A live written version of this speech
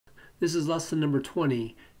This is lesson number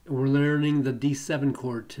 20, and we're learning the D7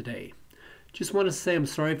 chord today. Just want to say I'm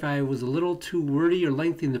sorry if I was a little too wordy or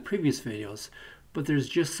lengthy in the previous videos, but there's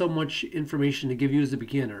just so much information to give you as a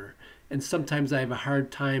beginner, and sometimes I have a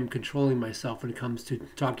hard time controlling myself when it comes to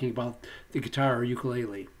talking about the guitar or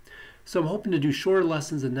ukulele. So I'm hoping to do shorter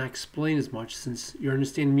lessons and not explain as much, since you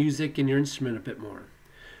understand music and your instrument a bit more.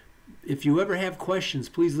 If you ever have questions,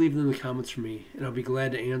 please leave them in the comments for me, and I'll be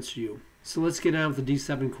glad to answer you. So let's get on with the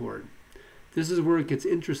D7 chord. This is where it gets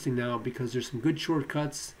interesting now, because there's some good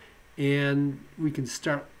shortcuts, and we can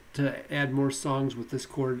start to add more songs with this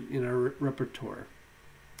chord in our repertoire.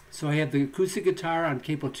 So I have the acoustic guitar on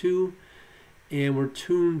capo 2, and we're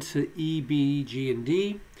tuned to E, B, G, and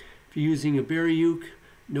D. If you're using a Bari uke,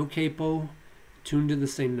 no capo, tuned to the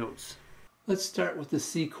same notes. Let's start with the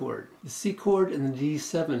C chord. The C chord and the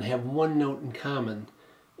D7 have one note in common,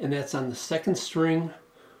 and that's on the second string,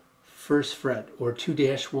 first fret, or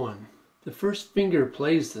 2-1. The first finger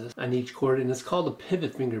plays this on each chord, and it's called a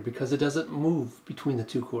pivot finger because it doesn't move between the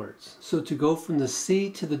two chords. So to go from the C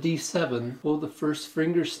to the D7, hold the first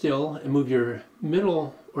finger still and move your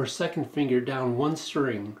middle or second finger down one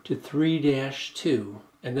string to 3-2,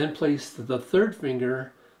 and then place the third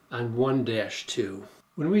finger on 1-2.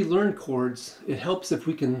 When we learn chords, it helps if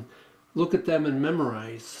we can look at them and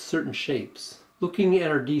memorize certain shapes. Looking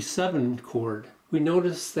at our D7 chord, we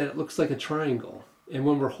notice that it looks like a triangle, and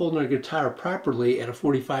when we're holding our guitar properly at a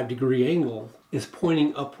 45-degree angle, it's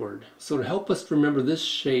pointing upward. So to help us remember this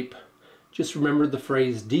shape, just remember the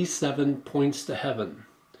phrase D7 points to heaven.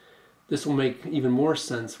 This will make even more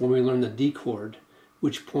sense when we learn the D chord,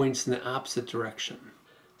 which points in the opposite direction.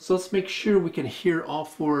 So let's make sure we can hear all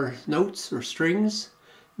four notes or strings,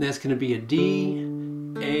 and that's going to be a D,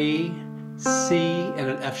 A, C, and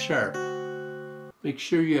an F sharp. Make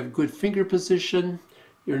sure you have good finger position,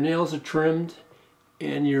 your nails are trimmed,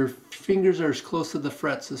 and your fingers are as close to the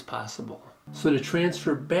frets as possible. So to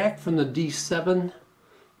transfer back from the D7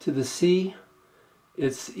 to the C,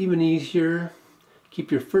 it's even easier.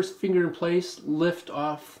 Keep your first finger in place, lift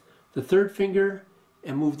off the third finger,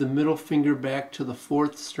 and move the middle finger back to the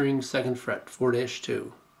fourth string, second fret,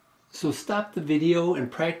 4-2. So stop the video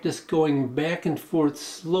and practice going back and forth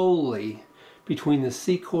slowly between the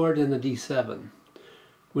C chord and the D7.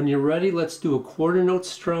 When you're ready, let's do a quarter note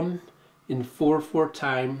strum in 4/4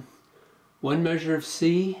 time. One measure of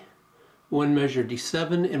C, one measure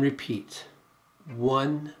D7, and repeat.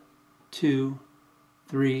 1, 2,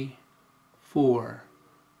 3, 4.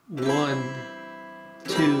 1,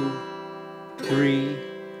 2, 3,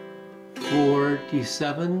 4,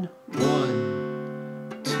 D7.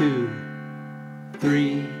 1, 2,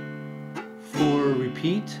 3, 4.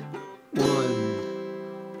 Repeat. 1,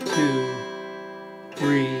 2,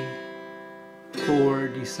 3, 4,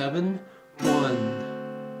 D7.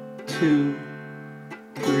 1, 2,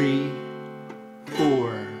 3,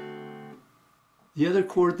 4. The other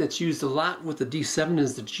chord that's used a lot with the D7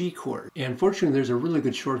 is the G chord. And fortunately, there's a really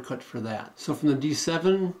good shortcut for that. So from the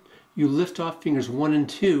D7, you lift off fingers 1 and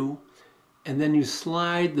 2, and then you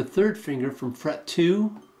slide the third finger from fret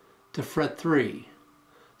 2 to fret 3.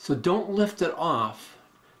 So don't lift it off.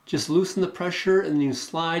 Just loosen the pressure, and then you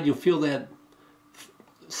slide. You'll feel that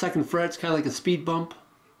second fret. It's kind of like a speed bump.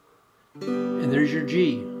 And there's your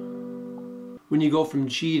G. When you go from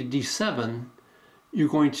G to D7, you're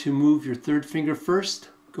going to move your third finger first,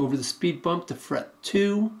 go over the speed bump to fret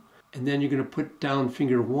 2, and then you're going to put down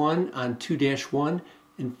finger 1 on 2-1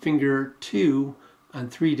 and finger 2 on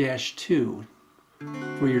 3-2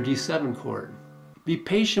 for your D7 chord. Be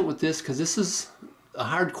patient with this, because this is a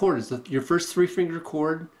hard chord. It's your first 3-finger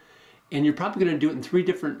chord, and you're probably going to do it in 3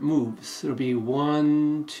 different moves. It'll be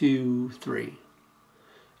 1, 2, 3.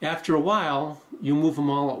 After a while, you move them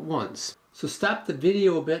all at once. So stop the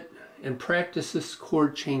video a bit and practice this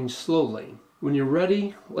chord change slowly. When you're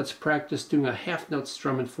ready, let's practice doing a half note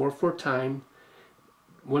strum in 4/4 time.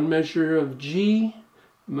 One measure of G,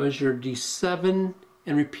 measure D7,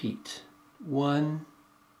 and repeat. 1,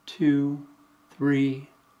 2, 3,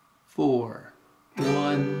 4.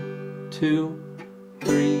 1, 2,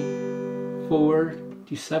 3, 4.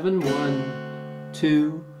 D7. 1,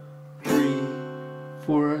 2, 3,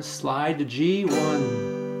 4. Slide to G.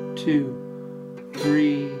 1, 2,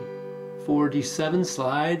 3, 4. D7.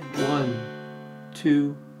 Slide. 1,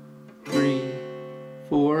 2, 3,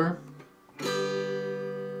 4.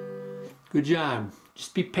 Good job.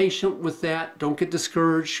 Just be patient with that. Don't get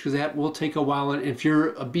discouraged, because that will take a while. And if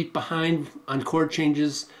you're a beat behind on chord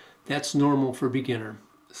changes, that's normal for a beginner.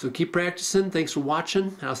 So keep practicing. Thanks for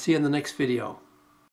watching. I'll see you in the next video.